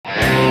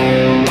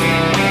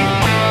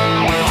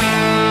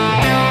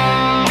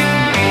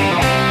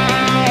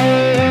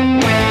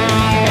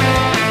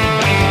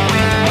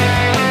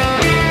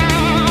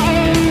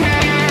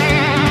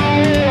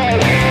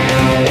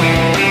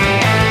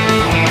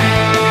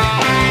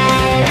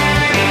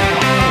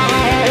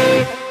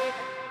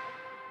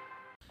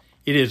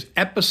It is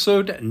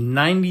episode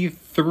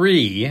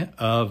 93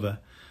 of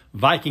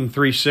Viking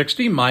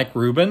 360. Mike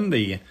Rubin,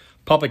 the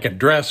public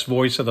address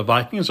voice of the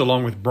Vikings,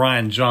 along with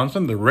Brian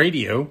Johnson, the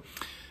radio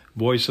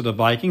voice of the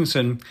Vikings.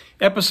 And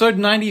episode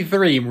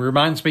 93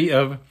 reminds me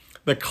of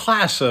the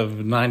class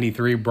of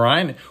 93,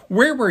 Brian.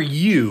 Where were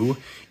you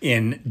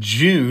in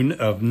June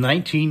of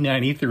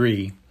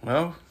 1993?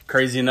 Well,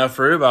 crazy enough,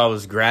 Rube, I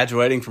was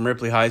graduating from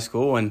Ripley High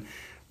School and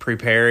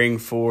preparing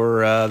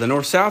for the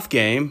North-South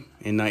game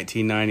in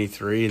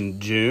 1993 in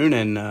June,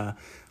 and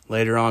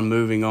later on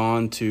moving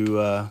on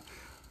to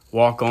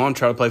walk on,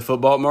 try to play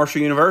football at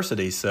Marshall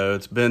University. So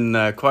it's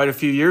been quite a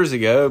few years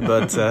ago,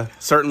 but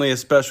certainly a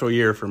special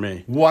year for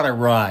me. What a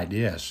ride,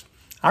 yes.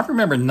 I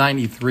remember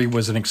 93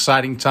 was an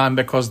exciting time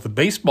because the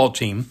baseball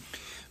team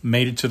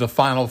made it to the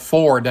Final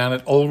Four down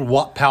at Old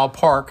Wat Powell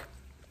Park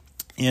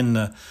in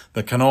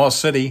the Kanawha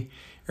City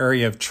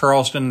area of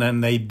Charleston,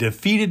 and they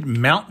defeated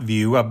Mount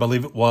View, I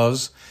believe it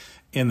was,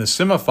 in the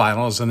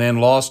semifinals, and then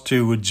lost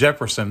to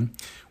Jefferson,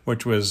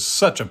 which was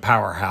such a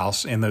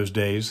powerhouse in those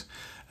days.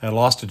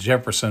 Lost to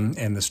Jefferson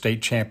in the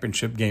state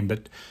championship game,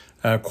 but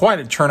quite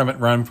a tournament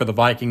run for the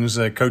Vikings.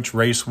 Coach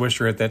Ray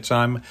Swisher at that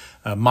time,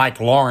 Mike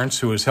Lawrence,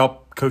 who was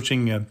helped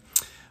coaching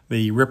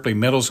the Ripley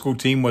Middle School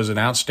team, was an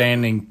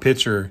outstanding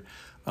pitcher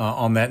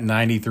on that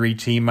 93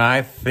 team.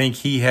 I think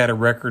he had a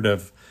record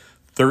of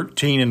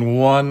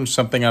 13-1,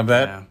 something of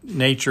that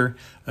nature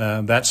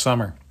that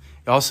summer.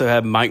 You also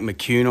had Mike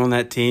McCune on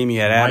that team.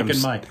 You had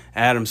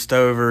Adam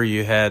Stover.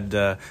 You had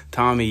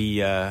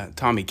Tommy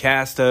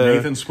Casto,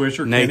 Nathan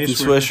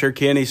Swisher,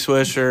 Kenny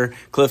Swisher,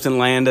 Clifton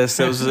Landis.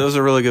 It was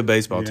a really good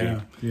baseball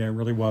team. Yeah, it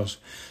really was.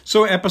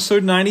 So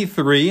episode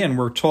 93, and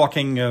we're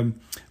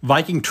talking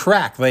Viking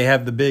track. They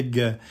have the big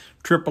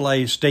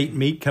AAA state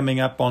meet coming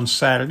up on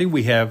Saturday.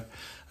 We have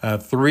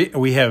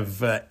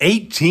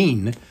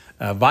 18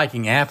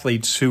 Viking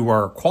athletes who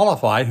are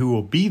qualified who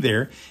will be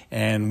there,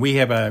 and we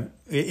have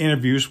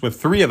interviews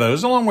with 3 of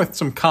those, along with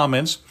some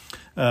comments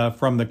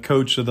from the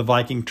coach of the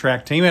Viking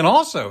track team. And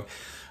also,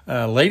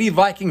 Lady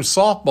Viking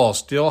softball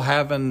still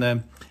having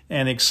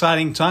an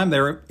exciting time.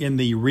 They're in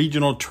the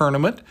regional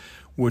tournament,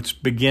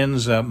 which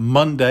begins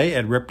Monday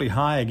at Ripley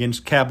High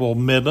against Cabell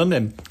Midland.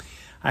 And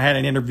I had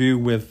an interview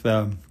with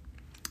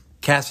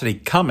Cassidy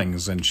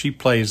Cummings, and she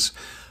plays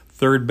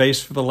third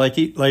base for the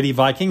Lady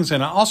Vikings.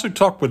 And I also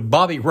talked with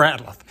Bobby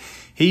Ratliff.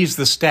 He's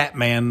the stat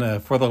man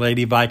for the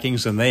Lady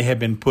Vikings, and they have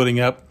been putting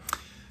up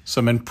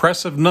some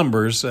impressive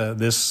numbers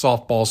this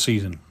softball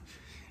season.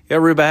 Yeah,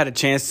 Rube, I had a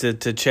chance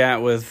to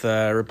chat with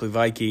Ripley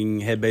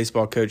Viking head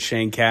baseball coach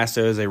Shane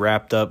Casto as they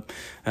wrapped up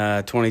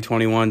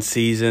 2021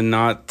 season.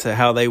 Not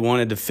how they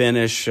wanted to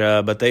finish,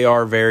 but they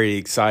are very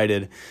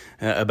excited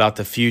about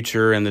the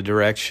future and the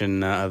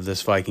direction of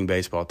this Viking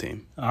baseball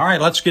team. All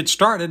right, let's get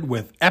started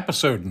with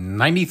episode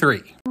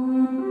 93.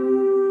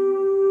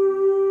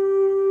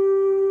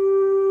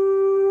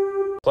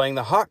 Playing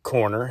the hot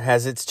corner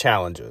has its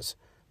challenges,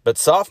 but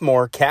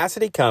sophomore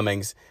Cassidy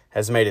Cummings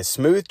has made a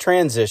smooth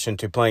transition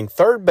to playing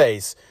third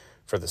base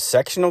for the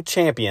sectional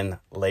champion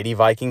Lady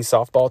Viking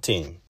softball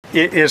team.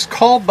 It is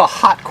called the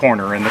hot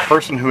corner, and the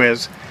person who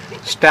has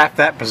staffed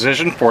that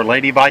position for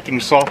Lady Viking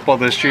softball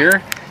this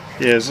year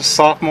is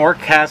sophomore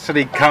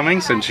Cassidy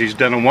Cummings, and she's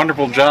done a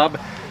wonderful job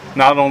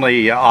not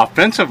only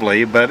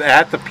offensively but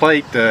at the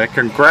plate.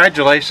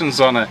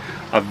 Congratulations on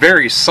a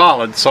very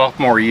solid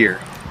sophomore year.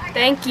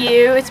 Thank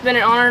you. It's been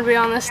an honor to be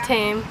on this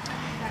team.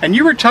 And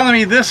you were telling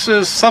me this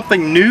is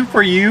something new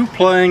for you,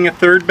 playing at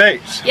third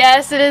base.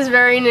 Yes, it is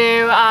very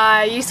new.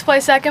 I used to play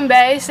second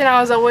base, and I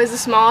was always the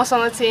smallest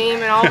on the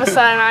team, and all of a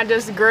sudden I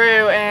just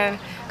grew and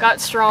got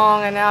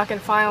strong, and now I can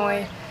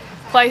finally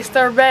play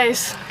third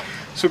base.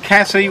 So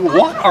Cassidy,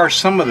 what are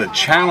some of the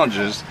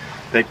challenges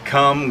that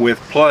come with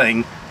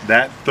playing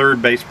that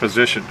third base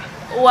position?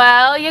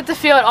 Well, you have to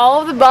field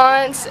all of the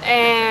bunts,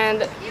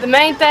 and the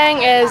main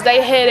thing is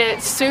they hit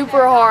it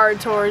super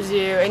hard towards you,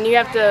 and you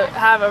have to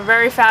have a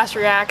very fast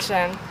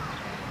reaction.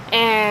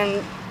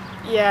 And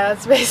yeah,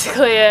 that's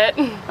basically it.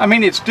 I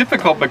mean, it's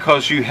difficult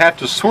because you have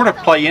to sort of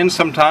play in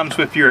sometimes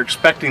if you're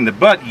expecting the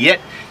butt, yet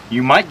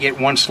you might get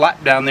one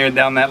slap down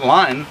that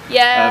line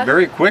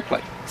very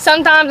quickly.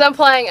 Sometimes I'm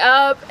playing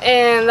up,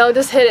 and they'll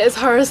just hit it as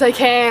hard as they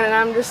can, and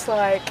I'm just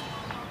like,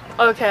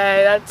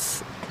 okay,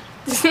 that's...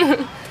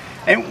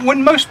 And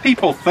when most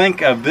people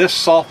think of this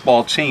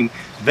softball team,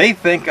 they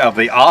think of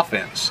the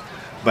offense,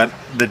 but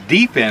the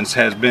defense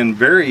has been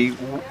very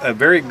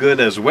good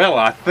as well.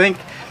 I think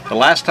the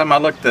last time I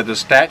looked at the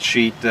stat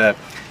sheet,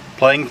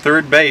 playing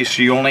third base,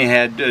 you only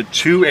had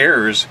 2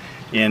 errors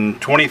in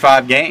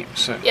 25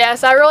 games.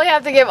 Yes, I really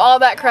have to give all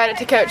that credit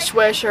to Coach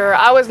Swisher.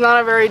 I was not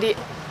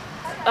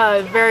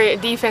a very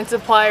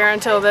defensive player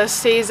until this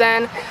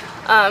season.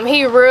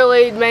 He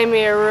really made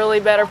me a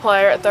really better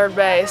player at third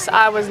base.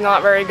 I was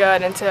not very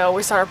good until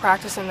we started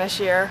practicing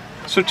this year.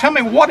 So tell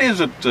me, what is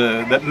it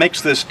that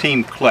makes this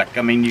team click?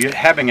 I mean, you're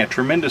having a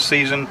tremendous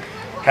season,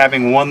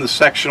 having won the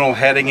sectional,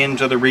 heading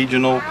into the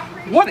regional.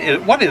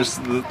 What is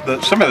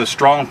some of the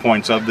strong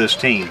points of this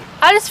team?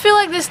 I just feel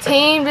like this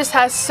team just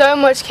has so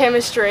much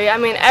chemistry. I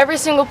mean, every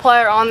single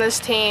player on this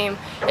team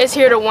is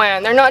here to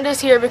win. They're not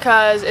just here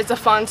because it's a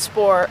fun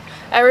sport.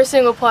 Every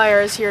single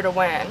player is here to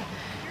win.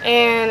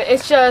 And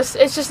it's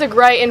just a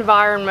great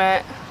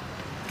environment.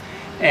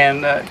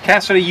 And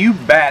Cassidy, you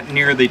bat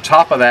near the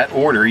top of that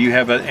order. You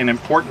have an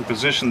important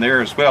position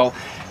there as well,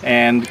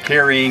 and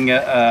carrying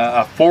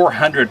a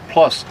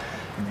 400-plus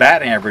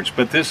bat average.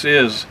 But this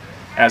is,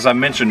 as I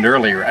mentioned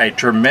earlier, a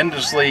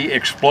tremendously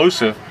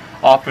explosive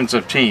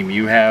offensive team.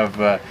 You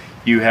have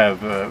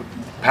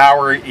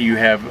power, you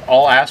have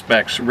all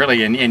aspects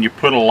really, and you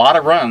put a lot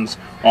of runs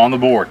on the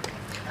board.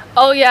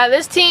 Oh yeah,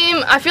 this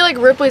team, I feel like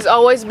Ripley's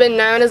always been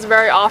known as a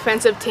very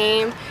offensive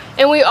team,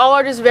 and we all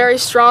are just very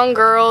strong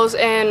girls,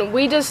 and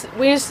we just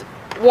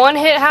one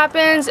hit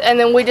happens, and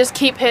then we just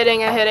keep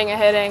hitting and hitting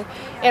and hitting,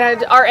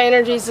 and our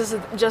energy's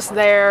just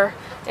there,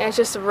 and it's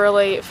just a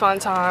really fun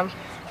time.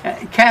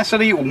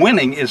 Cassidy,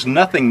 winning is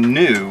nothing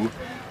new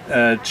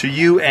to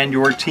you and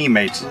your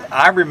teammates.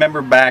 I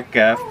remember back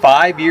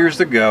 5 years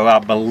ago, I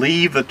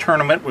believe the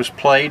tournament was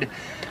played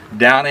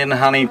down in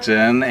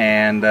Huntington,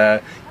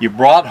 and you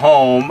brought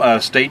home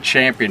a state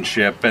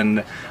championship,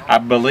 and I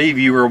believe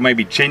you were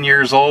maybe 10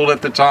 years old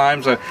at the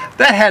time, so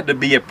that had to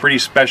be a pretty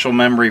special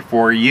memory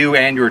for you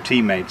and your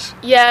teammates.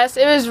 Yes,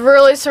 it was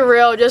really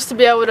surreal just to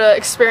be able to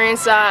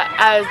experience that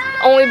as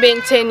only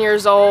being 10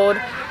 years old.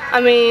 I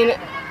mean,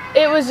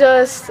 it was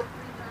just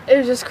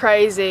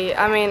crazy.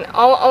 I mean,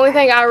 only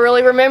thing I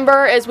really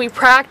remember is we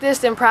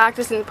practiced and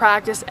practiced and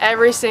practiced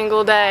every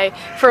single day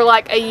for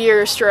like a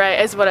year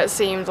straight is what it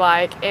seemed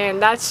like. And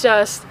that's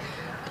just,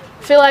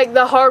 I feel like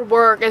the hard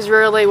work is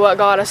really what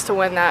got us to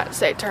win that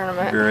state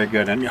tournament. Very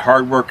good. And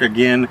hard work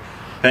again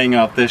paying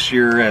off this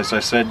year, as I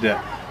said,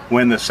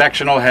 win the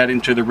sectional, head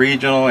into the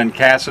regional. And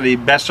Cassidy,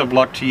 best of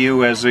luck to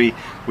you as we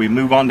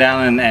move on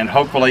down and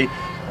hopefully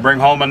bring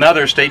home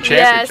another state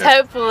championship. Yes,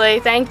 hopefully.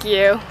 Thank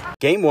you.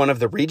 Game 1 of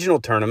the regional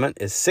tournament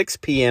is 6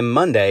 p.m.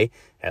 Monday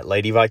at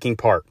Lady Viking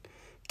Park.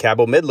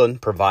 Cabell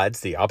Midland provides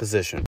the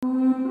opposition.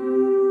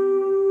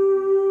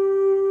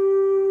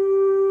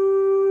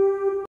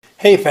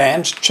 Hey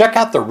fans, check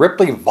out the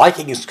Ripley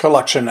Vikings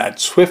collection at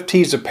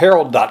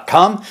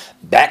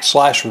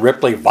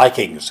Swifties.apparel.com/Ripley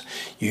Vikings.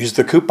 Use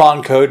the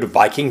coupon code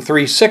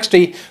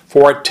Viking360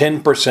 for a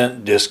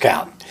 10%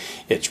 discount.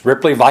 It's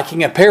Ripley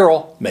Viking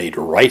apparel made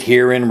right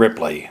here in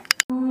Ripley.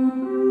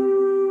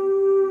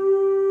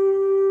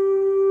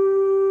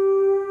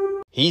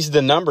 He's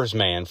the numbers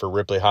man for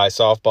Ripley High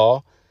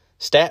softball.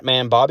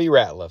 Statman Bobby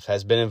Ratliff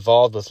has been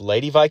involved with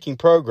Lady Viking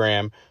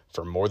program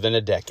for more than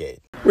a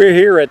decade. We're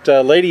here at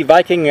Lady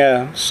Viking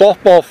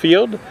softball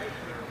field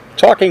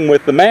talking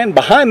with the man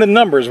behind the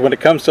numbers when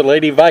it comes to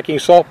Lady Viking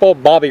softball,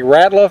 Bobby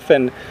Ratliff.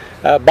 And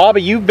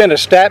Bobby, you've been a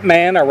stat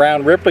man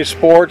around Ripley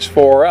sports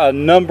for a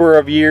number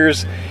of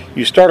years.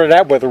 You started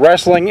out with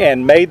wrestling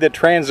and made the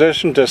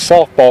transition to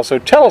softball, so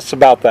tell us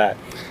about that.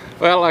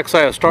 Well, like I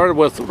say, I started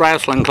with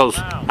wrestling because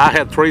I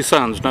had 3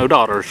 sons, no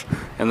daughters,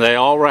 and they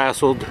all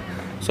wrestled.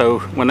 So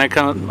when they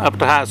come up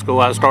to high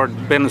school, I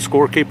started being a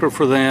scorekeeper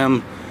for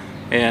them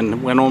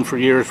and went on for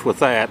years with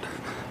that,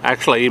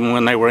 actually even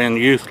when they were in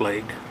youth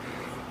league.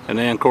 And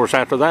then, of course,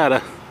 after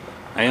that,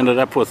 I ended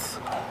up with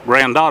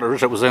granddaughters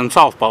that was in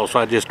softball, so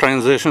I just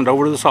transitioned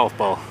over to the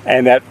softball.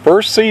 And that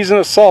first season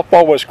of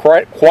softball was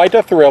quite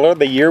a thriller.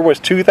 The year was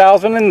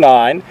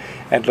 2009,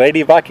 and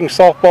Lady Viking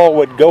softball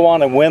would go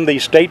on and win the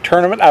state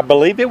tournament. I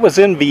believe it was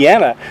in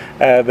Vienna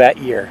that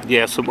year.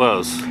 Yes, it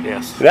was,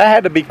 yes. That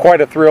had to be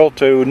quite a thrill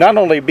to not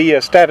only be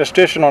a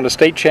statistician on the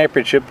state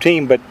championship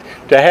team, but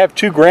to have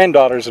 2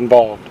 granddaughters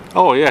involved.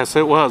 Oh, yes,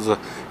 it was.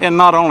 And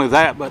not only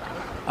that, but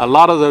a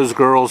lot of those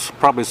girls,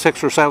 probably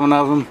 6 or 7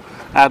 of them,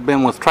 I'd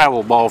been with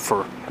travel ball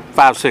for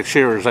 5-6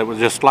 years. It was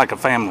just like a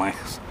family,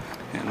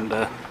 and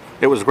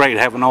it was great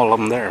having all of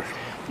them there.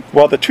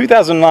 Well, the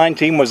 2009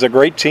 team was a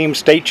great team,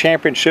 state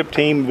championship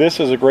team.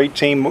 This is a great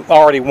team,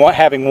 already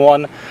having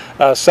won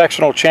a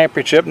sectional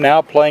championship,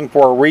 now playing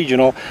for a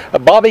regional.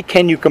 Bobby,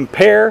 can you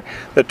compare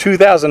the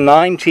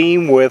 2009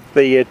 team with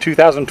the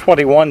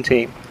 2021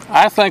 team?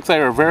 I think they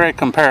are very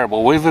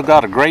comparable. We've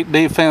got a great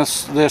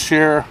defense this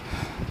year.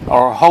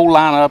 Our whole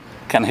lineup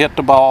can hit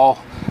the ball.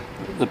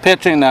 The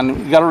pitching,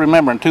 and you got to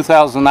remember, in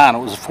 2009 it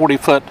was a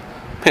 40-foot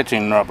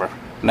pitching rubber.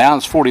 Now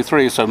it's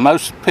 43, so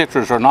most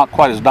pitchers are not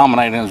quite as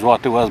dominating as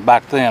what they was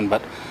back then.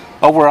 But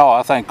overall,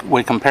 I think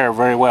we compare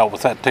very well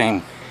with that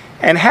team.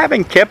 And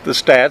having kept the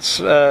stats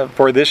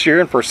for this year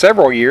and for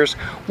several years,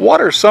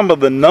 what are some of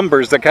the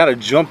numbers that kind of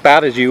jump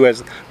out at you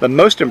as the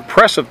most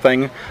impressive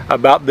thing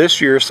about this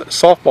year's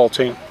softball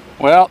team?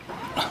 Well,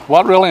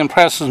 what really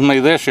impresses me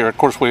this year, of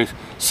course, we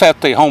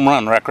set the home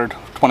run record,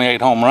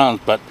 28 home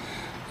runs, but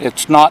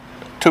it's not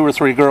 2 or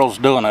 3 girls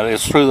doing it.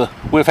 It's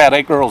we've had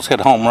 8 girls hit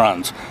home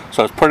runs,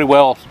 so it's pretty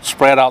well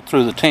spread out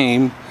through the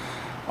team.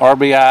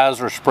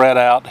 RBIs are spread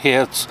out,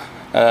 hits.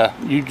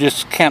 You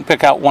just can't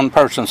pick out one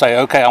person and say,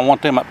 okay, I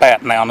want them at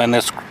bat now in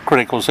this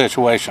critical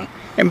situation.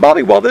 And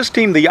Bobby, while this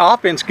team, the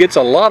offense gets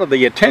a lot of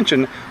the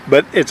attention,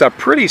 but it's a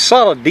pretty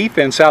solid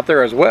defense out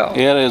there as well.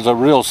 It is a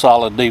real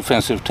solid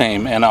defensive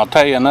team, and I'll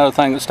tell you another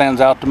thing that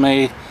stands out to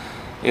me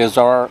is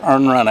our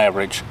earned run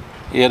average.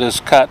 It has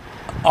cut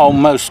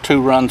almost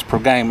 2 runs per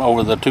game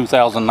over the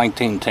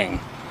 2019 team,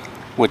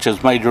 which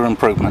is major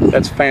improvement.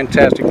 That's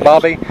fantastic.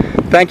 Bobby,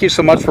 thank you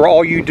so much for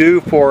all you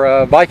do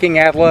for Viking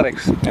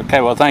athletics.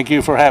 Okay, well, thank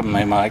you for having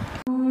me, Mike.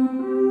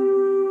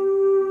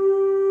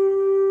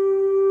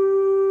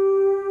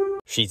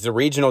 She's the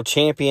regional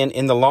champion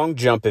in the long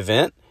jump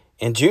event,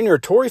 and junior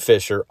Tori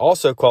Fisher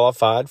also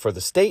qualified for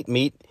the state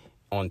meet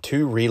on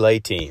 2 relay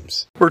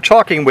teams. We're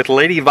talking with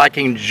Lady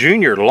Viking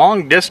Junior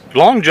long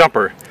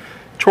jumper,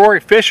 Tori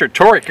Fisher.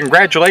 Tori,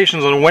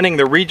 congratulations on winning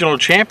the regional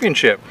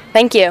championship.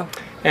 Thank you.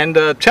 And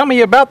tell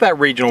me about that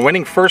regional.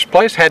 Winning first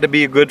place had to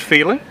be a good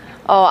feeling.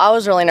 Oh, I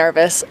was really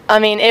nervous. I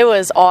mean, it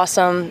was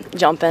awesome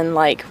jumping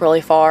like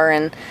really far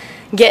and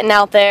getting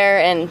out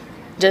there and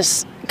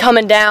just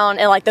coming down,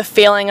 and like the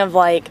feeling of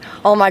like,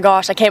 oh my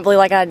gosh, I can't believe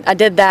like I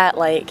did that.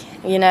 Like,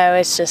 you know,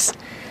 it's just,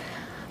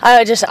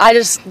 I just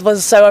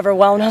was so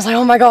overwhelmed. I was like,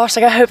 oh my gosh,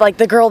 like I hope like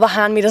the girl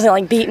behind me doesn't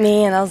like beat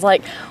me. And I was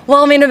like,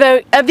 well, I mean,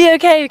 it'd be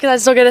okay because I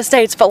still go to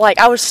states. But like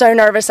I we were just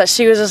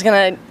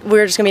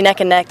gonna be neck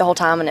and neck the whole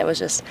time, and it was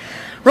just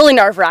really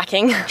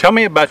nerve-wracking. Tell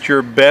me about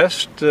your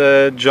best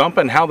jump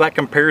and how that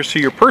compares to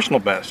your personal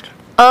best.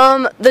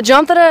 The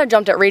jump that I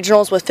jumped at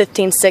regionals was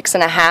 15.6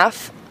 and a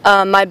half.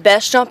 My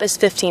best jump is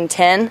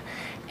 15.10,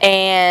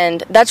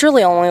 and that's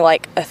really only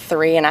like a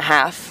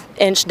 3.5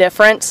 inch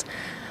difference.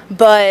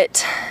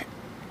 But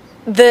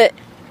the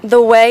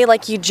way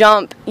like you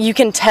jump, you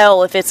can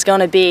tell if it's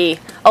going to be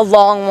a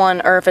long one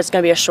or if it's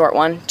going to be a short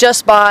one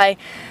just by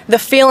the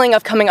feeling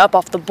of coming up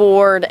off the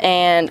board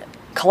and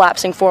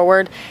collapsing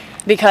forward.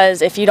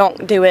 Because if you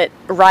don't do it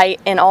right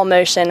in all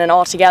motion and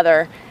all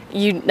together,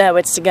 you know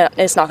it's not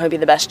going to be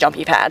the best jump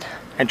you've had.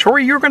 And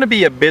Tori, you're going to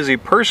be a busy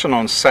person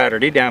on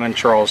Saturday down in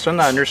Charleston.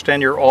 I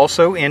understand you're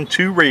also in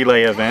 2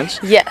 relay events.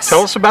 Yes.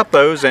 Tell us about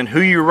those and who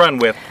you run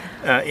with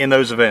in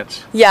those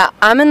events. Yeah,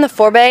 I'm in the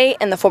 4x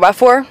and the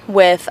 4x4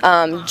 with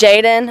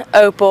Jaden,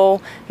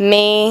 Opal,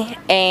 me,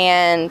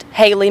 and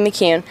Haley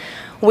McCune.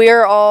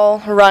 We're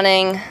all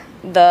running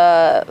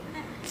the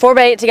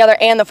 4x8 together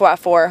and the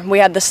 4x4. We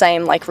had the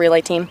same like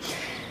relay team.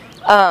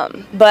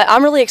 But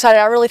I'm really excited.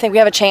 I really think we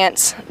have a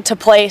chance to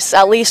place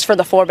at least for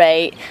the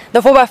 4x8. The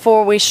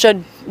 4x4 we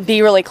should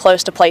be really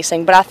close to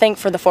placing, but I think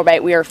for the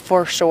 4x8 we are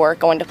for sure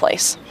going to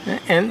place.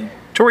 And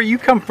Tori, you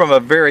come from a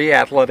very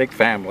athletic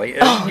family.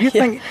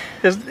 Think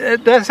does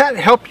that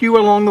help you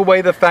along the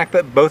way, the fact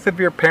that both of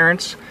your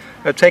parents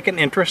take an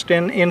interest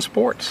in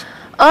sports?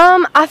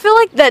 I feel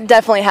like that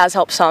definitely has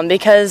helped some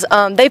because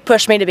they've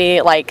pushed me to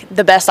be like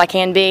the best I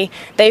can be.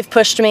 They've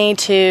pushed me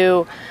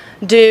to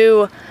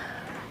do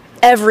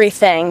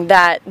everything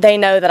that they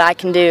know that I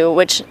can do,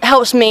 which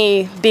helps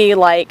me be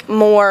like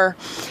more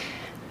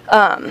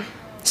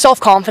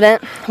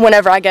self-confident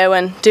whenever I go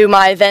and do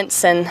my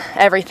events and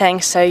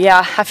everything. So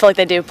yeah, I feel like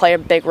they do play a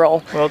big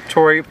role. Well,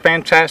 Tori,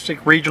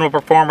 fantastic regional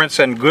performance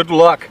and good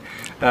luck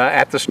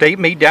at the state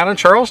meet down in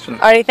Charleston.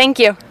 All right, thank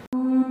you.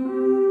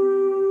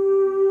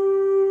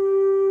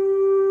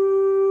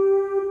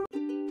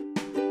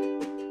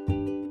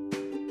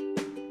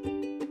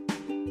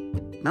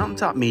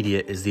 Mountaintop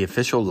Media is the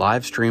official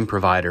live stream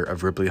provider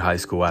of Ripley High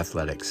School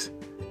athletics.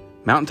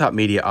 Mountaintop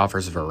Media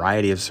offers a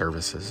variety of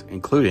services,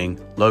 including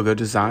logo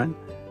design,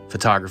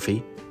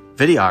 photography,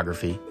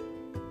 videography,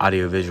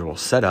 audiovisual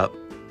setup,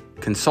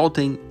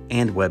 consulting,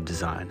 and web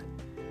design.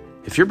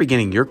 If you're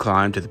beginning your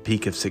climb to the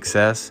peak of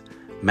success,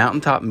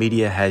 Mountaintop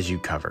Media has you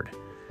covered.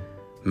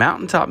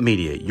 Mountaintop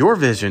Media, your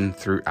vision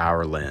through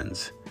our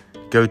lens.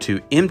 Go to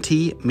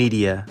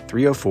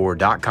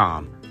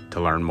mtmedia304.com to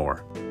learn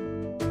more.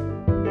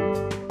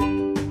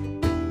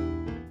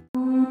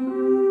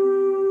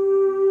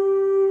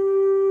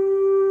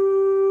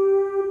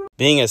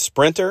 Being a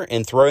sprinter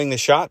and throwing the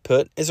shot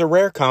put is a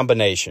rare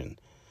combination,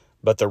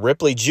 but the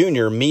Ripley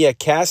Junior Mia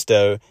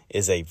Casto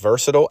is a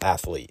versatile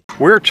athlete.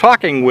 We're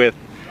talking with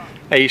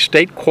a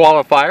state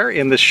qualifier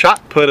in the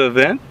shot put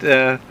event.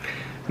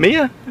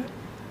 Mia?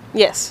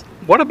 Yes.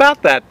 What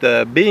about that,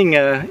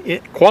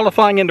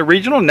 qualifying into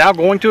regional, now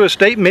going to a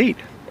state meet?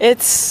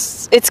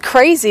 It's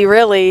crazy,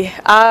 really.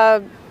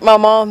 My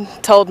mom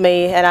told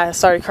me and I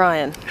started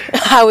crying.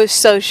 I was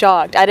so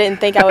shocked. I didn't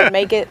think I would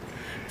make it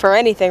for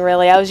anything,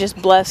 really. I was just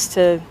blessed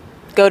to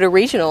go to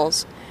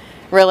regionals.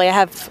 Really, I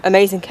have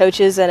amazing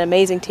coaches and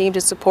amazing team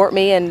to support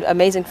me and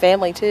amazing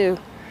family, too.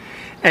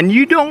 And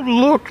you don't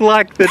look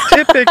like the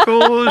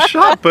typical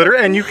shot putter,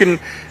 and you can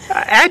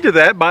add to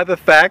that by the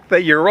fact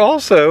that you're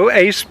also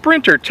a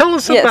sprinter. Tell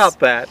us about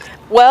that.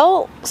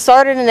 Well,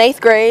 started in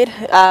 8th grade.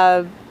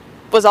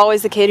 Was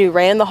always the kid who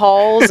ran the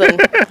halls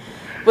and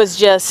was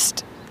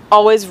just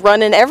always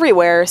running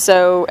everywhere.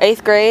 So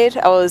 8th grade,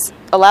 I was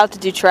allowed to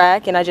do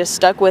track, and I just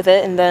stuck with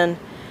it. And then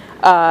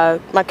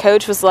my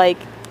coach was like,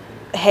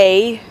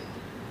 hey,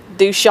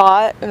 do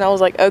shot. And I was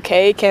like,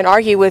 okay, can't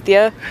argue with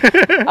you.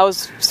 I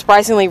was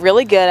surprisingly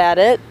really good at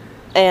it,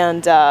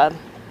 and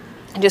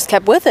just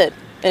kept with it.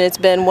 And it's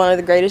been one of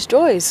the greatest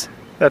joys.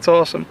 That's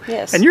awesome.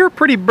 Yes. And you're a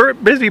pretty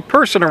busy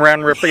person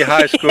around Ripley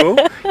High School.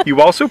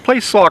 You also play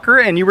soccer,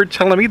 and you were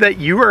telling me that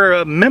you are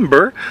a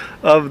member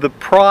of the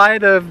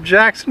Pride of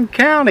Jackson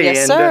County. Yes,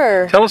 and,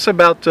 sir. Tell us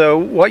about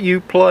what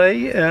you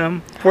play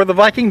for the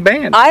Viking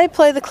Band. I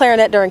play the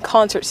clarinet during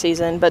concert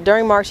season, but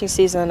during marching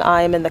season,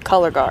 I am in the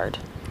color guard.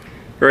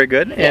 Very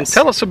good. And Yes.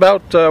 tell us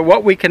about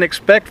what we can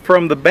expect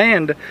from the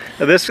band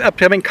this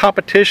upcoming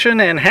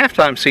competition and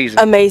halftime season.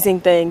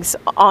 Amazing things.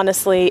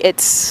 Honestly,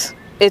 it's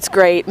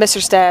great. Mr.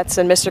 Stats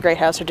and Mr.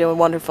 Greathouse are doing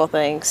wonderful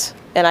things,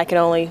 and I can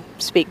only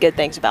speak good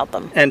things about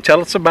them. And tell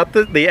us about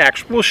the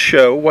actual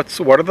show. What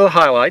are the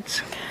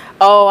highlights?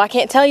 Oh, I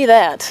can't tell you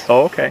that.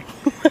 Oh, okay.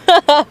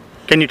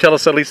 Can you tell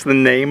us at least the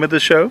name of the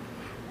show?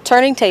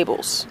 Turning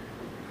Tables.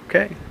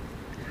 Okay.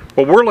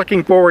 Well, we're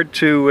looking forward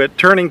to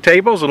turning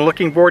tables and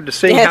looking forward to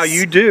seeing how Yes.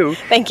 you do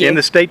Thank you. in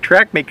the state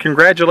track meet.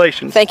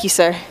 Congratulations. Thank you,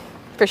 sir.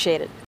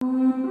 Appreciate it.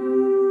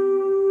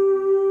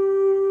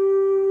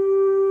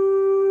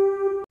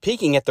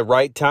 Peaking at the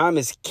right time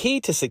is key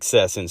to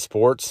success in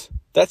sports.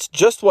 That's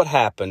just what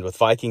happened with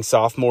Viking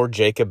sophomore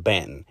Jacob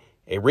Banton,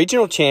 a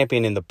regional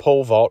champion in the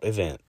pole vault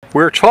event.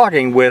 We're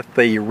talking with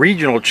the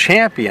regional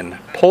champion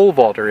pole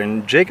vaulter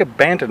and Jacob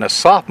Banton, a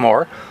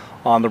sophomore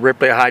on the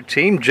Ripley High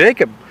team.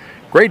 Jacob,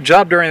 great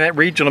job during that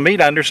regional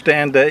meet. I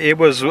understand it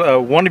was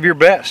one of your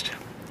best.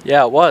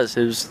 Yeah, it was.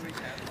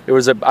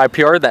 I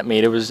PR'd that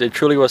meet. It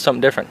truly was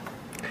something different.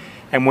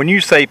 And when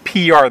you say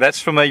PR, that's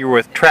familiar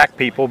with track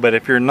people, but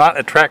if you're not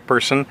a track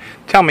person,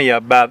 tell me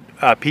about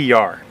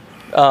PR.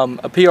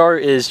 A PR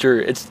is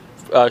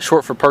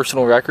short for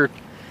personal record.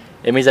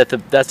 It means that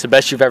that's the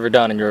best you've ever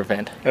done in your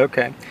event.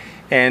 Okay.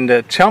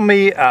 And tell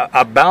me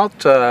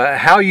about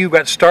how you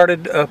got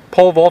started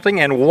pole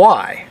vaulting and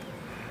why.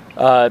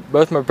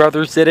 Both my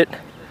brothers did it.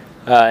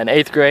 In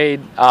 8th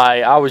grade,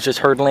 I was just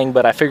hurdling,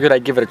 but I figured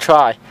I'd give it a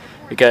try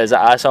because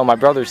I saw my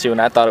brothers do it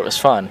and I thought it was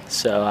fun.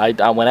 So I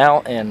went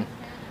out and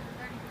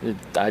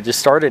I just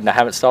started and I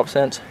haven't stopped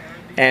since.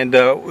 And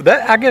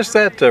I guess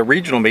that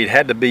regional meet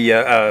had to be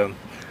a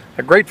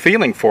great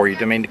feeling for you.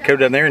 I mean, to go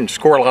down there and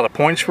score a lot of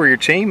points for your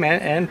team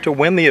and to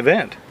win the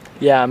event.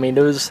 Yeah, I mean,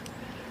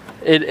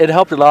 it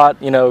helped a lot,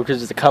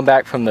 because it's a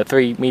comeback from the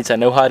 3 meets I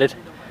no-hided.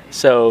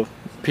 So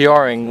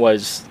PRing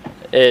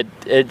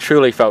it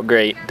truly felt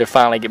great to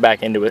finally get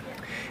back into it.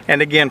 And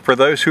again, for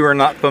those who are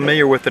not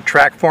familiar with the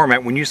track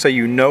format, when you say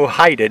you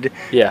no-hided,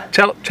 Yeah.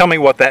 tell me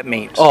what that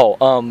means.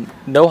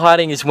 No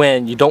hiding is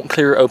when you don't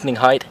clear opening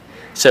height,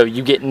 so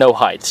you get no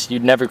heights. You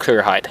never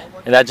clear height,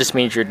 and that just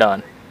means you're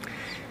done.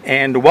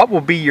 And what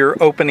will be your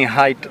opening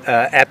height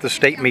at the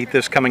state meet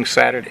this coming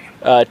Saturday?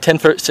 10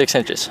 foot 6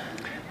 inches.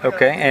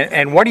 Okay,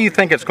 and what do you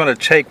think it's going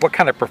to take? What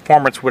kind of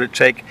performance would it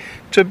take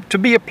to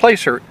be a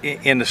placer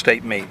in the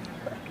state meet?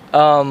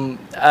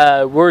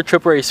 We're a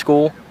AAA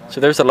school,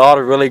 so there's a lot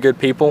of really good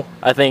people.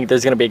 I think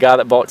there's going to be a guy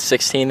that vaults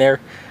 16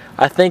 there.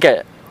 I think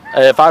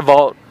if I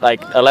vault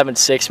like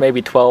 11.6,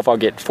 maybe 12, I'll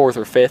get 4th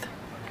or 5th.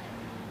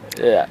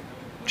 Yeah.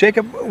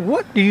 Jacob,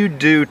 what do you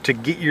do to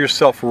get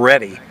yourself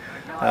ready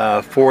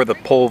for the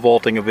pole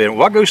vaulting event?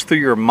 What goes through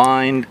your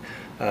mind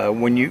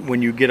when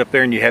you get up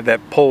there and you have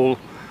that pole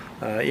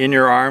in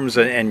your arms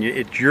and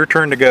it's your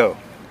turn to go?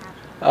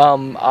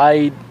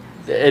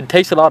 It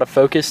takes a lot of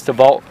focus to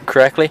vault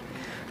correctly.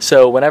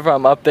 So whenever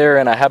I'm up there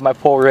and I have my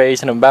pole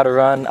raised and I'm about to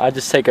run, I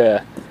just take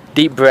a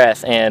deep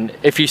breath, and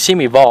if you see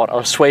me vault,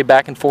 I'll sway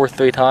back and forth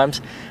 3 times,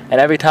 and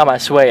every time I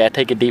sway I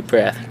take a deep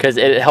breath because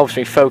it helps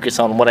me focus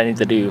on what I need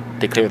to do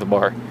to clear the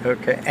bar.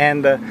 Okay,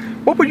 and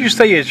what would you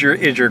say is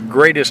your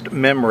greatest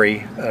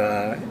memory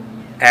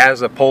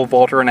as a pole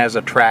vaulter and as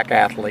a track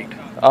athlete?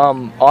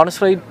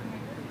 Honestly,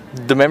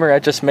 the memory I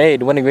just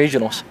made winning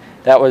regionals.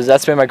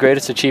 That's been my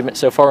greatest achievement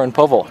so far in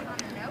pole vault.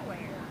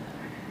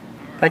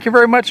 Thank you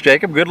very much,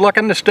 Jacob. Good luck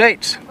in the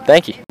States.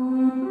 Thank you.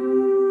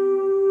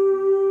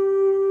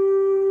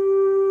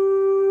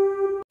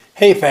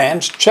 Hey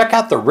fans, check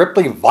out the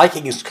Ripley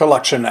Vikings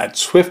collection at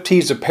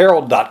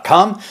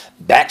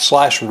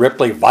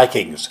swiftiesapparel.com/Ripley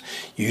Vikings.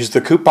 Use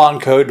the coupon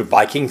code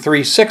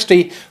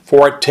Viking360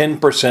 for a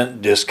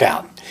 10%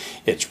 discount.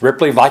 It's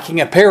Ripley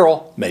Viking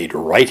apparel made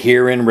right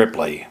here in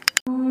Ripley.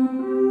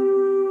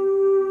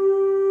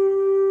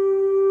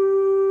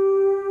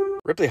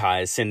 Ripley High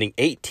is sending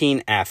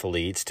 18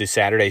 athletes to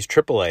Saturday's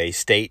AAA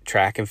State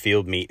Track and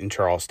Field Meet in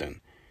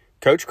Charleston.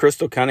 Coach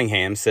Crystal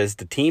Cunningham says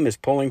the team is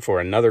pulling for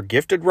another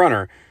gifted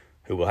runner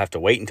who will have to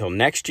wait until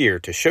next year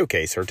to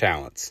showcase her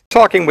talents.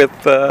 Talking with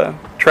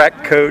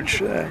track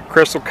coach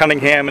Crystal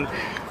Cunningham, and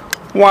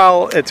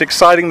while it's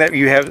exciting that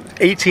you have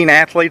 18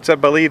 athletes, I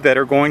believe, that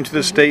are going to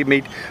the state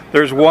meet,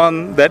 there's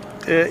one that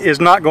is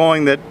not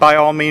going that by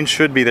all means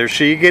should be there.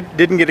 She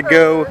didn't get to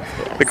go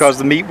because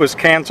the meet was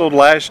canceled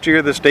last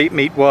year, the state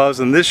meet was,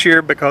 and this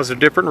year because of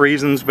different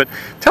reasons. But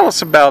tell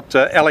us about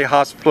Ellie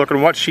Hasselfluck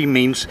and what she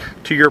means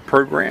to your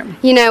program.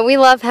 You know, we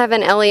love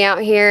having Ellie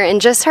out here,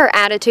 and just her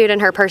attitude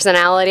and her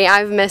personality.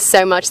 I've missed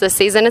so much this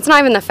season. It's not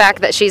even the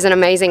fact that she's an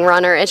amazing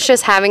runner. It's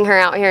just having her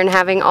out here and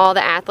having all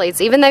the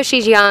athletes, even though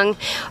she's young,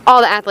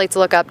 all the athletes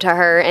look up to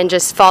her and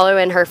just follow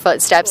in her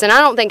footsteps. And I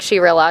don't think she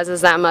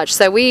realizes that much.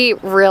 So we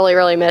really,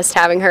 really missed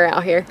having her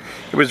out here.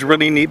 It was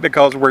really neat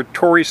because where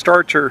Tori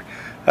Starcher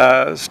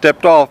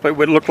stepped off, it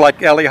would look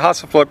like Ellie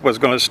Hasselfluck was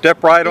going to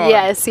step right on.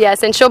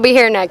 Yes, and she'll be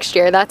here next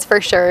year, that's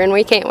for sure, and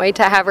we can't wait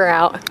to have her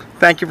out.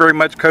 Thank you very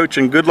much, Coach,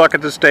 and good luck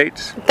at the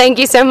States. Thank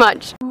you so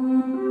much.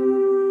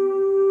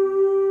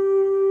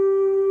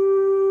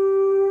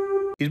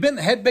 He's been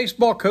the head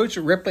baseball coach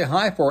at Ripley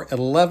High for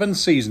 11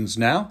 seasons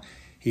now.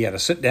 He had a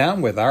sit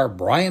down with our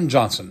Brian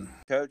Johnson.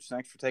 Coach,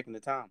 thanks for taking the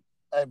time.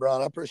 Hey,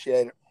 Brian, I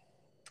appreciate it.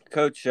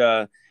 Coach,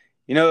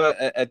 you know,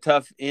 a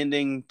tough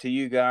ending to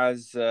you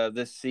guys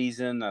this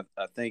season.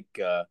 I think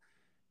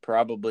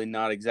probably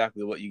not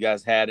exactly what you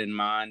guys had in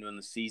mind when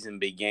the season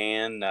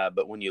began.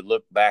 But when you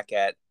look back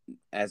at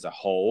as a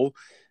whole,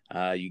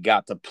 you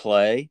got to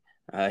play.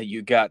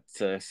 You got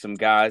some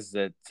guys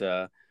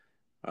that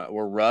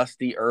were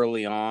rusty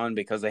early on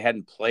because they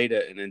hadn't played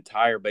an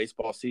entire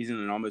baseball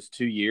season in almost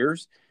 2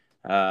 years.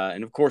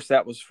 And, of course,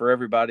 that was for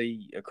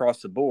everybody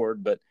across the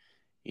board. But,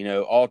 you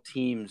know, all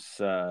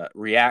teams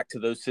react to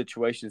those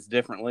situations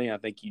differently. I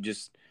think you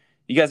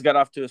guys got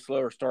off to a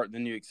slower start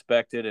than you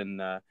expected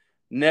and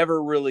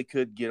never really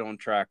could get on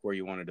track where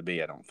you wanted to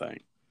be, I don't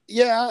think.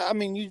 Yeah, I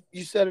mean,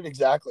 you said it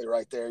exactly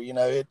right there. You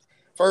know,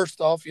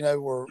 first off, you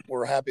know,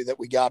 we're happy that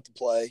we got to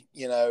play.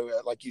 You know,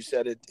 like you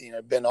said,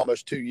 been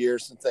almost 2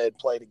 years since they had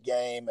played a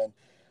game.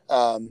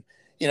 And,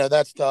 you know,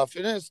 that's tough.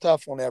 And it's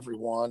tough on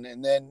everyone.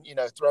 And then, you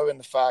know, throw in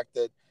the fact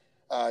that,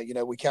 you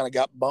know, we kind of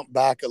got bumped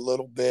back a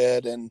little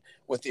bit, and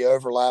with the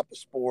overlap of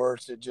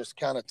sports, it just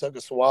kind of took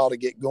us a while to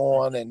get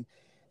going.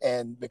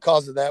 And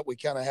because of that, we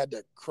kind of had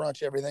to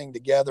crunch everything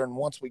together. And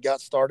once we got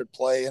started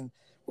playing,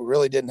 we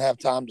really didn't have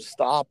time to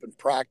stop and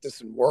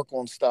practice and work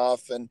on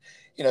stuff. And,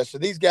 you know, so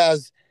these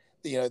guys,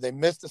 you know, they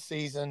missed a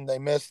season, they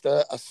missed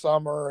a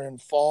summer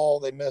and fall,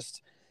 they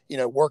missed, you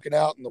know, working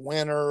out in the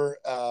winter,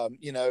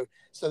 you know,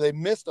 so they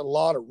missed a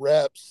lot of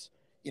reps,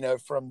 you know,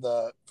 from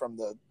the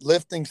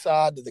lifting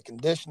side to the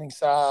conditioning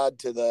side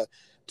to the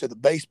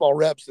baseball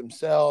reps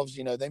themselves.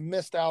 You know, they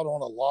missed out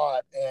on a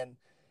lot, and,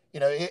 you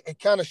know, it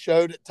kind of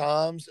showed at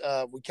times.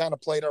 We kind of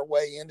played our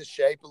way into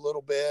shape a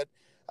little bit,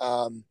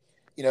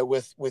 you know,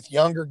 with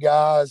younger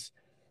guys.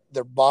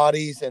 Their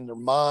bodies and their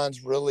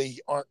minds really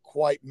aren't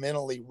quite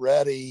mentally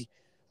ready,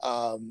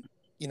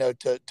 you know,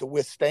 to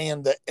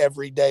withstand the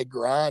everyday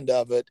grind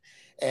of it.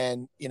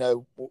 And, you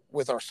know,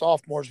 with our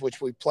sophomores,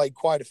 which we played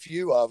quite a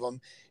few of them,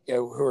 you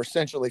know, who are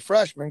essentially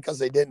freshmen because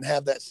they didn't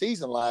have that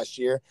season last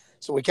year.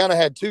 So we kind of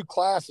had two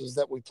classes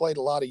that we played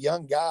a lot of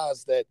young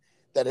guys that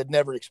had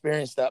never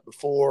experienced that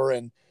before.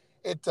 And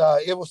it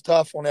was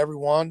tough on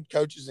everyone,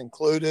 coaches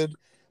included,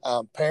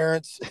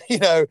 parents, you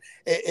know,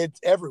 it's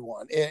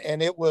everyone.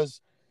 And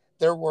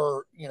there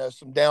were, you know,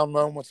 some down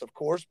moments, of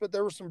course, but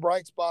there were some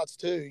bright spots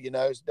too. You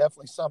know, it's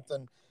definitely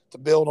something to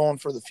build on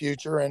for the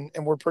future. And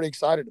we're pretty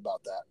excited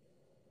about that.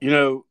 You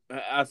know,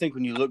 I think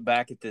when you look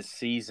back at this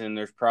season,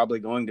 there's probably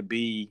going to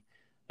be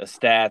a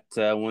stat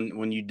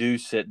when you do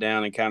sit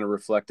down and kind of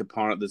reflect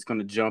upon it that's going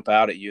to jump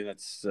out at you.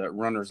 That's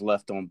runners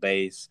left on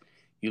base.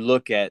 You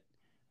look at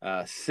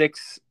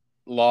 6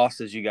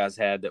 losses you guys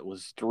had that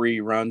was 3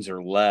 runs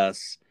or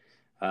less.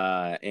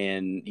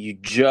 And you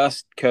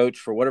just, coach,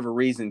 for whatever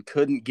reason,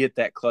 couldn't get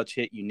that clutch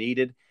hit you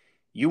needed.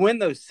 You win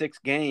those 6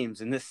 games,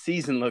 and this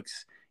season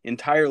looks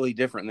entirely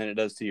different than it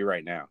does to you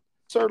right now.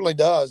 Certainly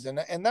does.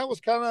 And that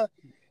was kind of,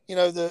 you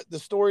know, the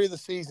story of the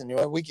season. You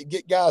know, we could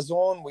get guys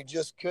on, we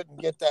just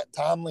couldn't get that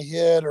timely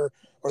hit or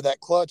that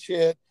clutch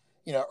hit.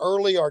 You know,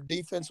 early our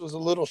defense was a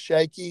little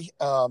shaky,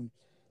 and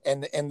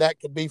that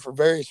could be for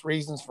various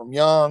reasons, from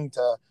young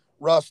to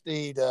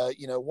rusty to,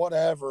 you know,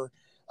 whatever.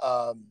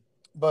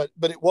 But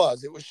it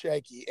was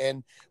shaky,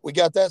 and we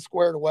got that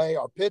squared away.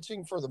 Our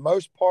pitching, for the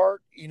most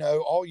part, you know,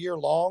 all year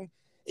long,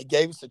 it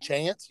gave us a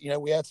chance. You know,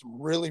 we had some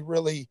really,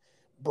 really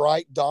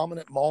bright,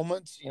 dominant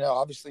moments. You know,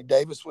 obviously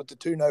Davis with the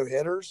 2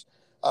 no-hitters.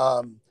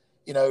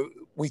 You know,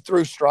 we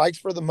threw strikes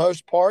for the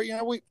most part. You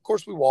know, we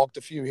walked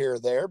a few here or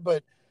there,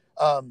 but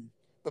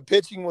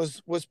pitching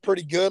was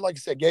pretty good. Like I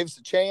said, gave us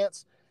a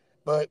chance,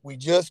 but we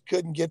just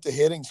couldn't get the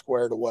hitting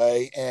squared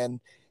away. And,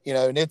 you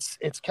know, and it's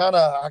kind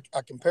of,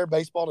 I compare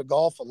baseball to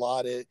golf a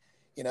lot. You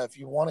know, if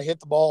you want to hit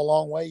the ball a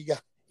long way, you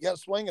got to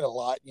swing it a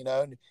lot, you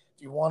know, and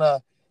if you want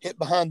to hit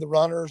behind the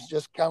runners,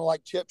 just kind of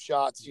like chip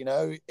shots, you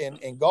know,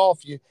 in golf,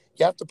 you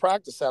have to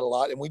practice that a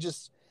lot. And we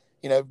just,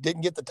 you know,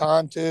 didn't get the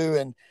time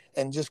to,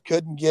 and just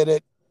couldn't get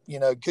it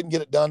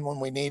done when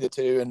we needed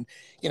to. And,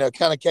 you know,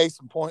 kind of case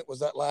in point was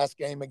that last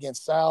game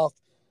against South.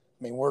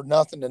 I mean, we're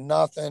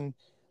 0-0,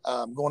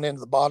 going into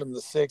the bottom of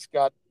the 6th,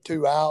 got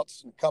 2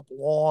 outs and a couple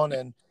on,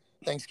 and,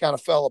 things kind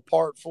of fell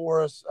apart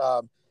for us.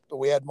 But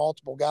we had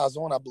multiple guys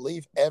on, I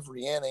believe,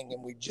 every inning,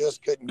 and we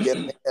just couldn't get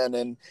them in.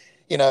 And,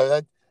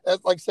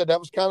 that like I said, that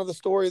was kind of the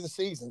story of the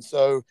season.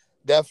 So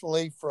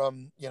definitely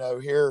from,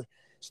 here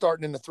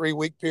starting in the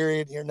 3-week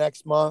period here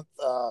next month,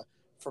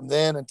 from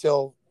then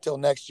until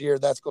next year,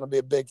 that's going to be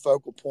a big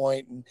focal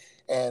point.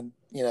 And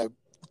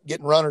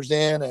getting runners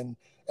in and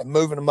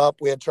moving them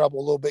up. We had trouble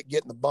a little bit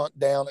getting the bunt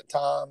down at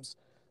times.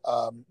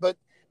 But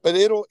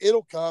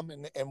it'll come,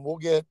 and we'll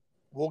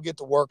get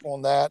to work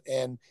on that,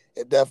 and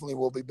it definitely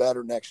will be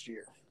better next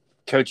year.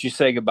 Coach, you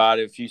say goodbye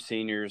to a few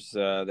seniors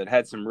that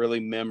had some really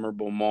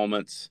memorable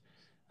moments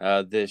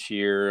this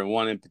year, and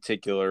one in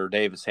particular,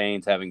 Davis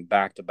Haynes, having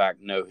back-to-back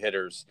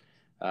no-hitters.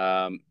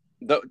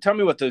 Tell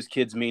me what those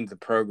kids mean to the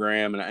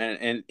program,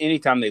 and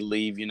anytime they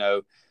leave,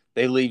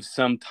 they leave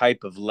some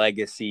type of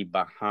legacy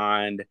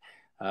behind,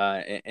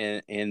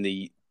 and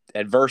the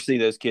adversity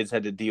those kids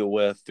had to deal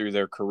with through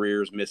their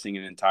careers, missing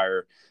an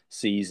entire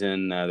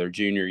season, their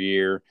junior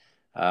year.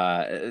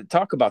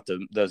 Talk about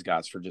those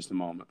guys for just a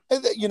moment.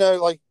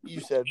 Like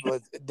you said,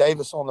 with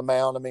Davis on the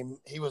mound, I mean,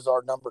 he was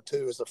our number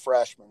 2 as a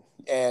freshman,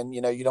 and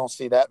you don't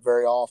see that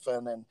very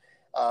often. And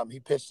he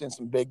pitched in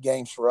some big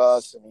games for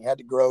us, and he had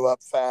to grow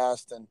up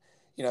fast, and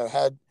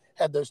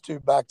had those 2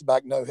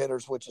 back-to-back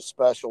no-hitters, which is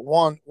special.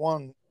 One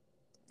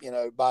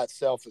by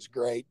itself is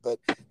great, but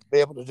to be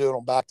able to do it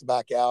on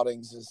back-to-back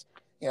outings is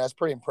it's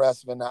pretty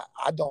impressive. And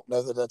I don't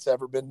know that that's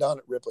ever been done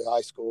at Ripley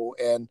High School,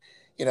 and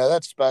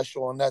that's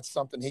special, and that's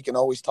something he can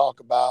always talk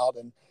about.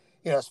 And,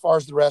 as far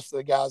as the rest of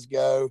the guys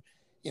go,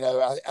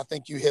 I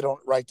think you hit on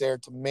it right there.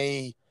 To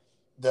me,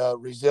 the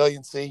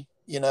resiliency,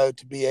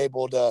 to be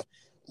able to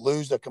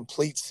lose a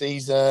complete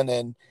season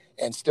and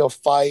still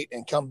fight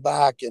and come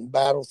back and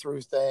battle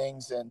through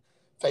things and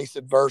face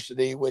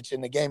adversity, which in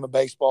the game of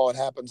baseball, it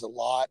happens a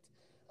lot.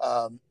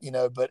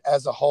 But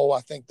as a whole, I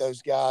think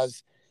those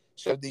guys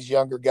showed these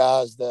younger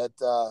guys that,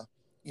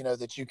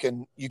 that you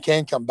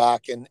can come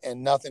back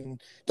and nothing,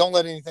 don't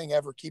let anything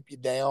ever keep you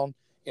down.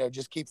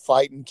 Just keep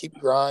fighting, keep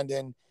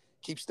grinding,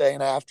 keep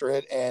staying after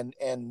it. And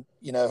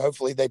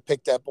hopefully they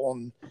picked up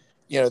on,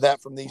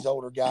 that from these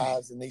older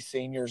guys and these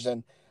seniors,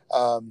 and,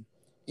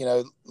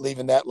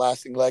 leaving that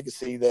lasting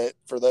legacy that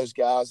for those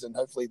guys, and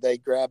hopefully they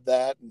grab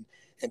that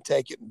and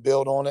take it and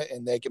build on it,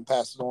 and they can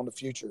pass it on to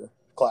future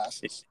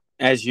classes.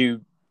 As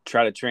you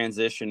try to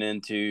transition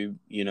into,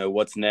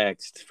 what's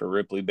next for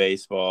Ripley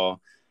baseball,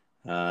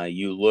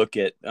 you look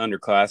at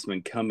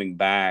underclassmen coming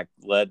back,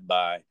 led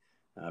by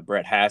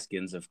Brett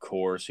Haskins, of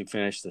course, who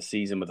finished the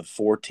season with a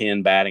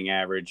 .410 batting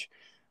average.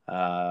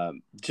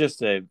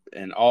 Just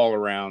an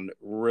all-around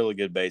really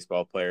good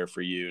baseball player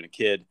for you, and a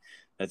kid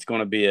that's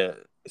going to be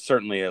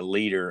certainly a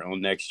leader on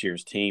next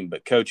year's team.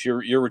 But, Coach,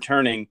 you're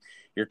returning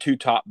your 2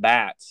 top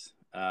bats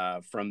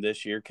from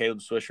this year. Caleb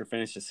Swisher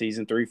finished the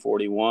season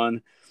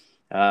 .341,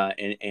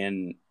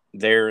 and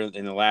there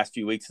in the last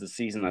few weeks of the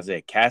season,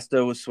 Isaiah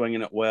Casto was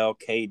swinging it well.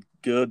 Cade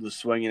Good was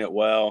swinging it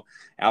well.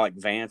 Alec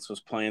Vance was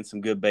playing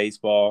some good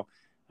baseball.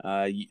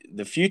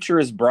 The future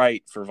is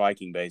bright for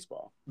Viking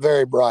baseball.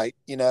 Very bright,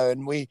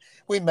 and we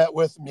met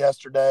with them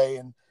yesterday,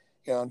 and,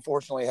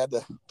 unfortunately had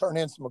to turn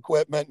in some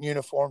equipment and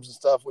uniforms and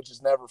stuff, which is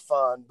never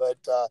fun. But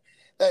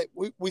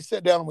we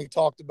sat down and we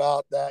talked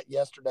about that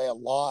yesterday a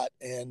lot.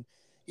 And,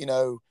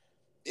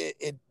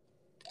 it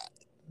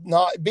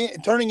not being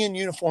turning in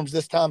uniforms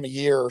this time of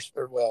year,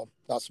 or well,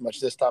 not so much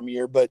this time of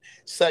year, but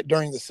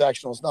during the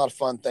sectional is not a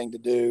fun thing to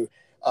do.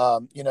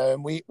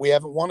 And we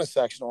haven't won a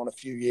sectional in a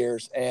few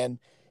years, and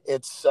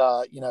it's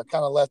kind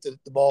of left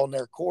the ball in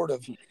their court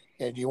of, do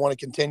you want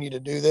to continue to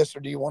do this, or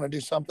do you want to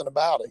do something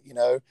about it?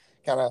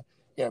 Kind of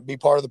be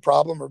part of the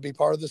problem or be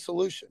part of the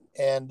solution.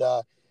 And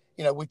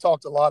we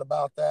talked a lot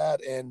about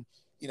that, and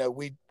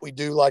we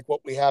do like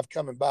what we have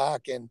coming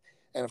back, and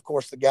of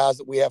course the guys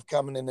that we have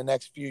coming in the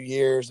next few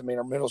years. I mean,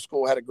 our middle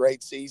school had a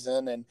great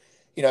season, and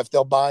if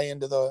they'll buy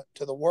into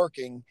the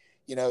working,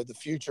 the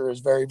future is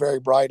very, very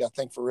bright, I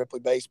think, for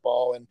Ripley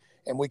baseball,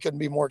 and we couldn't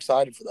be more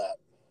excited for that.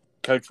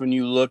 Coach, when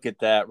you look at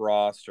that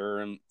roster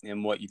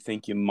and what you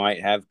think you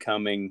might have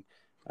coming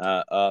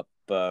up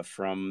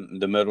from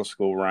the middle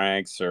school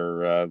ranks,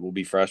 or will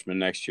be freshmen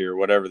next year,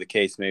 whatever the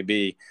case may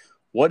be,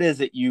 what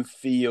is it you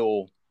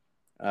feel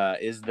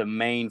is the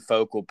main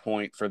focal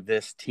point for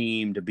this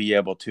team to be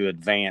able to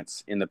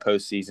advance in the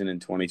postseason in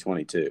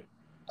 2022?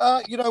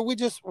 We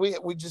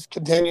just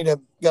continue to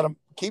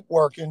keep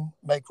working,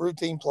 make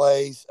routine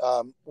plays.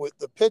 With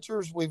the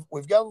pitchers,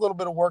 we've got a little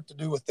bit of work to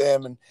do with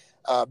them,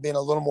 and being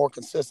a little more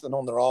consistent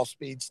on their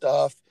off-speed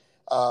stuff.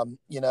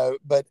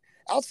 But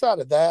outside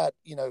of that,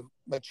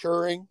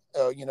 maturing,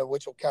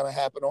 which will kind of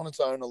happen on its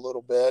own a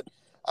little bit,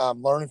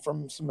 learning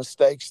from some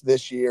mistakes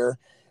this year,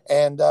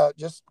 and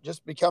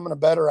just becoming a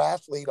better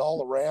athlete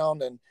all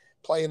around, and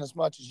playing as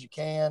much as you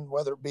can,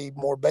 whether it be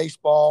more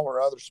baseball or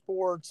other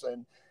sports,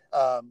 and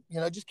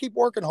just keep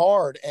working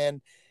hard.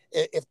 And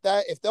if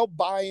they'll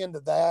buy into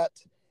that,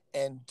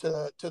 and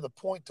to the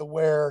point to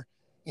where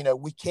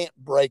we can't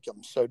break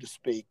them, so to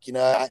speak.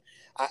 I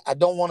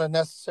don't want to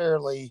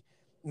necessarily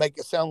make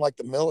it sound like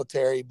the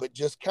military, but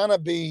just kind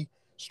of be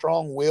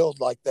strong-willed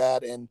like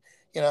that. And,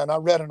 and I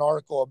read an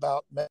article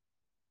about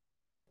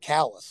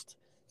calloused,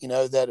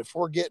 that if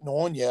we're getting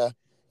on you,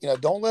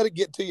 don't let it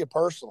get to you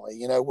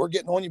personally. We're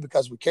getting on you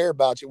because we care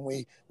about you,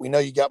 and we know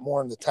you got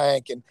more in the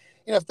tank. And,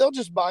 if they'll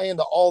just buy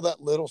into all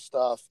that little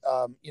stuff,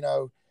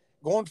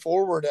 going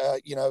forward,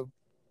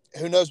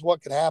 who knows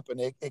what could happen.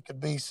 It could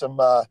be some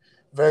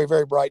very,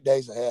 very bright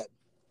days ahead.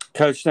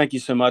 Coach, thank you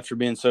so much for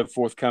being so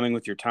forthcoming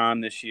with your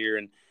time this year.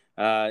 And,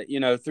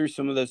 through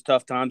some of those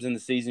tough times in the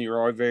season, you're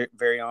always very,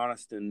 very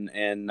honest.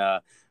 And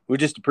we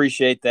just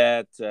appreciate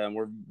that.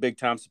 We're big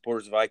time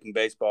supporters of Viking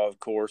baseball, of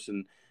course.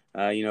 And,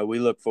 we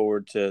look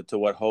forward to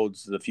what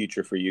holds the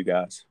future for you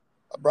guys.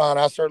 Brian,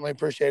 I certainly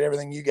appreciate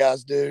everything you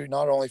guys do,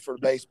 not only for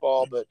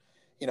baseball, but,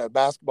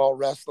 basketball,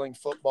 wrestling,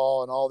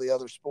 football, and all the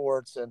other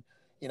sports. And,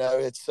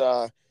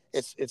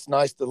 it's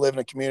nice to live in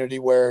a community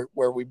where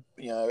we,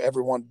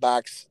 everyone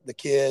backs the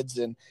kids,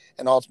 and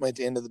ultimately at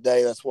the end of the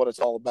day, that's what it's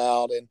all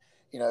about. And,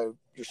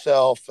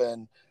 yourself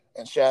and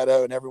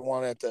Shadow and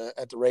everyone at the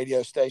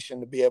radio station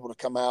to be able to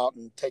come out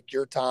and take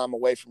your time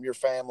away from your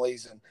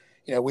families. And,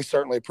 we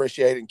certainly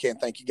appreciate it and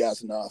can't thank you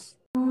guys enough.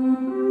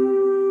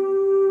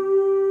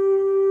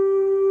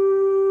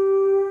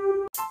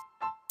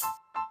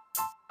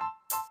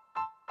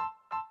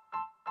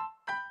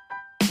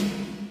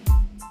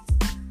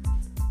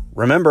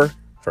 Remember,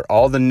 for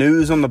all the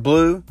news on the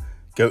Blue,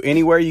 go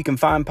anywhere you can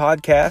find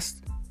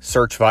podcasts,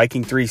 search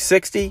Viking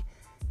 360,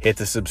 hit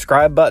the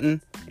subscribe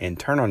button, and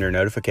turn on your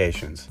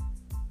notifications.